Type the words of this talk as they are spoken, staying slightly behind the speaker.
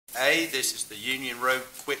8A. This is the Union Road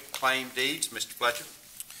quit claim deeds. Mr. Fletcher.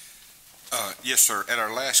 Yes, sir. At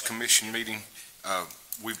our last commission meeting,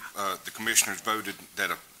 the commissioners voted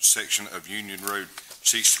that a section of Union Road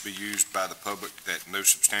ceased to be used by the public, that no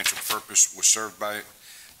substantial purpose was served by it.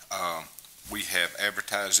 We have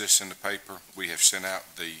advertised this in the paper. We have sent out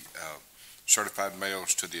the certified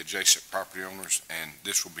mails to the adjacent property owners, and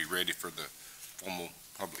this will be ready for the formal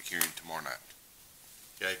public hearing tomorrow night.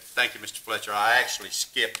 Okay, thank you, Mr. Fletcher. I actually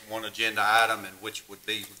skipped one agenda item, and which would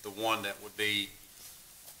be the one that would be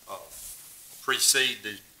precede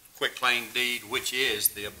the quit claim deed, which is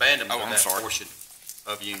the abandonment of that portion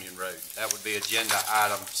of Union Road. That would be agenda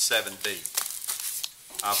item 7B.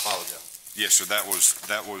 I apologize. Yes, sir. That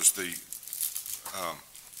was the.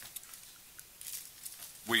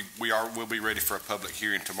 We'll be ready for a public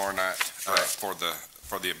hearing tomorrow night for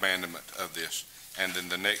the abandonment of this, and then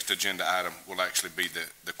the next agenda item will actually be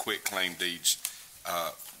the quit claim deeds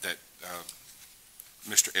that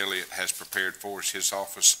Mr. Elliott has prepared for us. His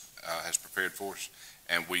office has prepared for us,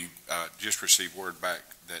 and we just received word back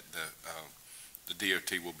that the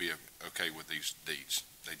DOT will be okay with these deeds.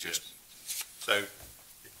 They just So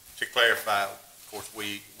to clarify, of course,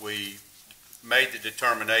 we made the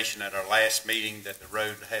determination at our last meeting that the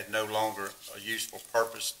road had no longer a useful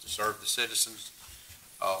purpose to serve the citizens.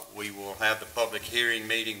 We will have the public hearing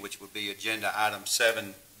meeting, which would be agenda item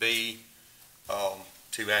 7B,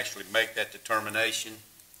 to actually make that determination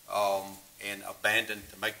and abandon,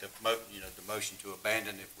 to make the motion to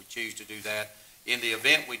abandon if we choose to do that. In the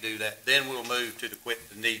event we do that, then we'll move to the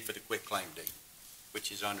need for the quit claim deed,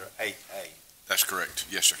 which is under 8A. That's correct.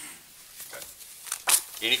 Yes, sir. Okay.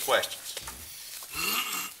 Any questions?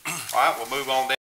 All right, we'll move on then.